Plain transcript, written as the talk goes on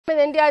In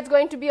India, it's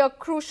going to be a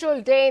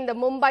crucial day in the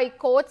Mumbai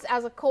courts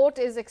as a court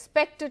is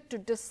expected to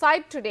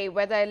decide today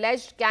whether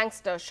alleged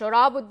gangster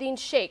Sohrabuddin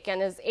Sheikh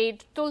and his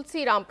aide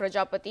Tulsiram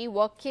Prajapati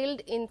were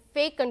killed in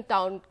fake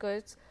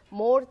encounters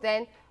more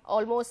than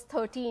almost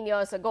 13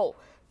 years ago.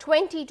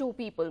 22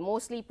 people,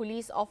 mostly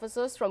police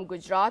officers from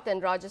Gujarat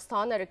and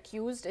Rajasthan, are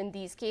accused in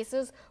these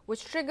cases,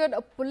 which triggered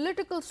a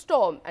political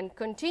storm and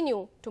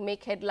continue to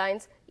make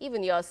headlines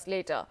even years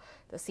later.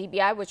 The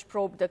CBI, which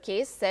probed the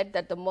case, said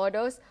that the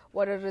murders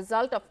were a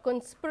result of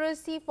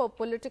conspiracy for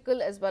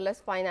political as well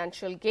as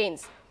financial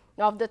gains.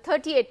 Now, of the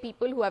 38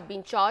 people who have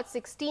been charged,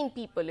 16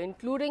 people,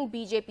 including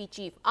BJP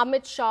chief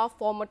Amit Shah,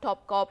 former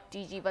top cop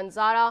DG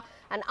Vanzara,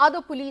 and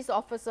other police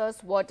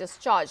officers were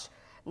discharged.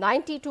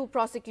 92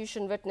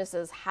 prosecution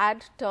witnesses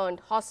had turned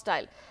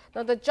hostile.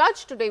 Now, the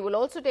judge today will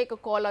also take a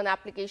call on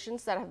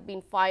applications that have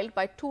been filed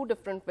by two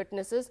different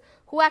witnesses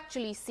who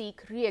actually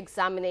seek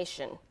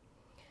re-examination.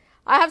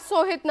 I have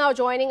Sohit now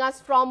joining us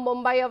from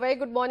Mumbai. A very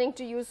good morning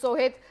to you,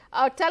 Sohit.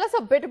 Tell us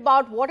a bit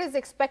about what is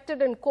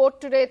expected in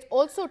court today. It's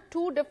also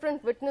two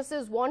different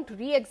witnesses want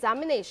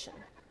re-examination.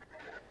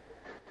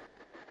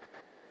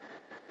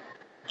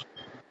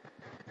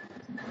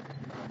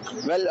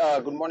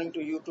 Well, good morning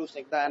to you too,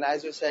 Snigdha. And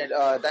as you said,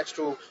 that's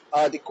true.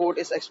 The court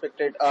is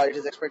expected. It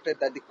is expected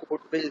that the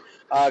court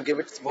will give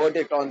its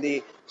verdict on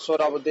the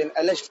Sohrabuddin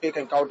alleged fake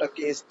encounter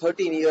case.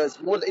 13 years.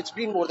 It's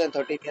been more than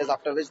 13 years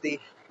after which the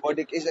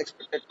verdict is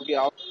expected to be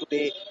out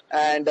today,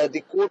 and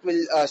the court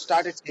will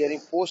start its hearing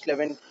post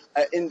 11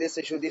 in this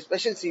issue. The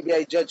special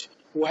CBI judge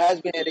who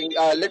has been hearing.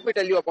 Let me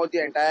tell you about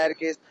the entire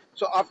case.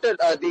 So after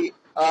the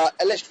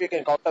alleged fake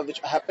encounter which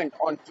happened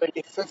on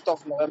 25th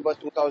of November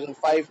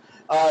 2005,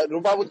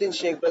 Sohrabuddin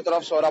Sheikh, brother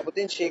of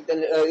Sohrabuddin Sheikh,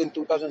 in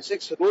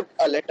 2006 wrote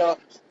a letter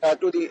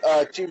to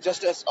the Chief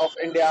Justice of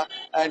India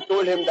and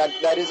told him that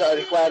there is a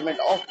requirement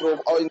of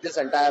probe in this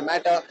entire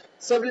matter.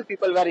 Several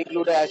people were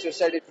included, as you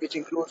said, which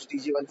includes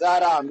DG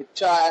Vanzara, Amit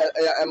Shah,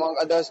 among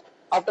others,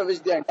 after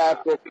which the entire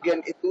probe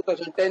began in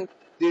 2010.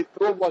 The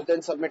probe was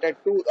then submitted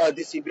to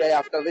the CBI,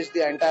 after which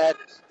the entire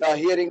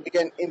hearing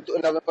began in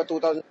November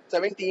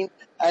 2017.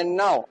 And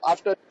now,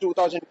 after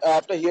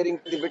hearing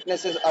the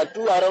witnesses,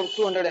 around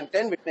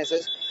 210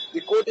 witnesses,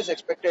 the court is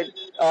expected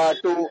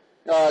to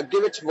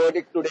give its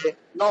verdict today.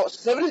 Now,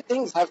 several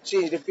things have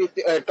changed if we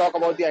talk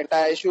about the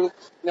entire issue.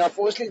 Now,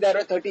 firstly, there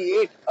are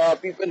 38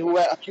 people who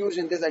were accused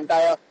in this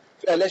entire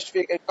alleged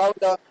fake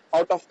encounter,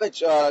 out of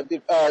which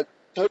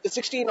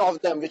 16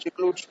 of them, which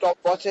includes top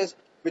bosses,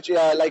 which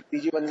like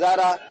DG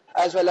Vanzara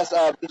as well as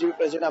BJP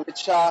President Amit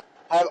Shah,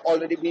 have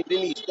already been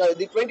released.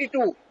 The 22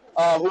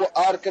 who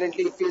are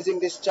currently facing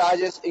these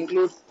charges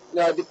include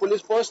the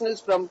police personnel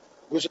from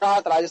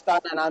Gujarat,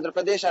 Rajasthan and Andhra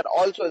Pradesh, and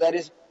also there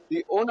is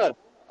the owner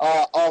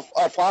of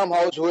a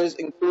farmhouse who is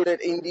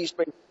included in these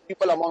 20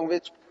 people, among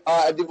which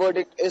the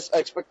verdict is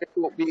expected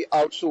to be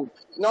out soon.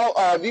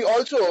 Now, we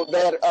also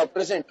were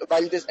present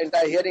while this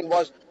entire hearing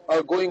was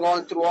going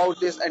on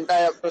throughout this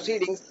entire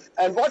proceedings.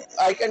 And what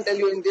I can tell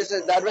you in this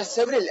is there were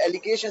several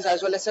allegations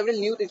as well as several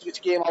new things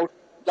which came out.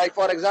 Like,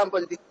 for example,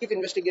 the Chief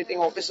Investigating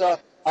Officer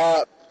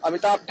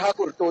Amit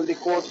Thakur told the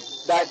court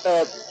that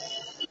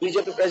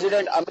BJP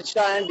President Amit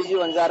Shah and DG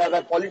Vanzara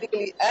were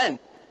politically and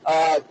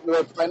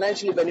were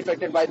financially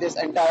benefited by this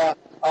entire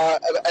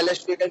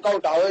alleged fake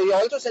encounter. However, he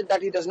also said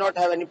that he does not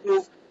have any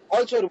proof.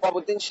 Also,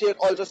 Sohrabuddin Sheikh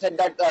also said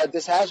that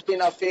this has been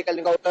a fake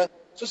encounter.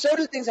 So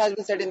several things has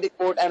been said in the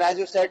court, and as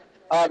you said,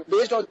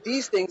 based on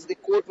these things, the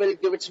court will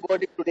give its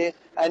verdict today,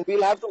 and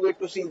we'll have to wait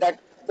to see that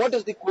what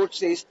does the court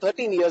says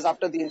 13 years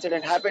after the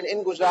incident happened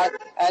in Gujarat,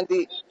 and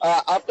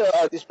after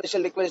the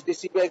special request, the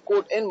CBI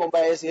court in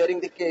Mumbai is hearing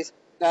the case,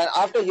 and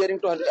after hearing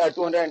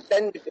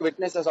 210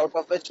 witnesses, out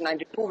of which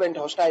 92 went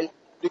hostile,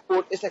 the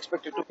court is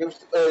expected to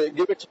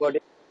give its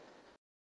verdict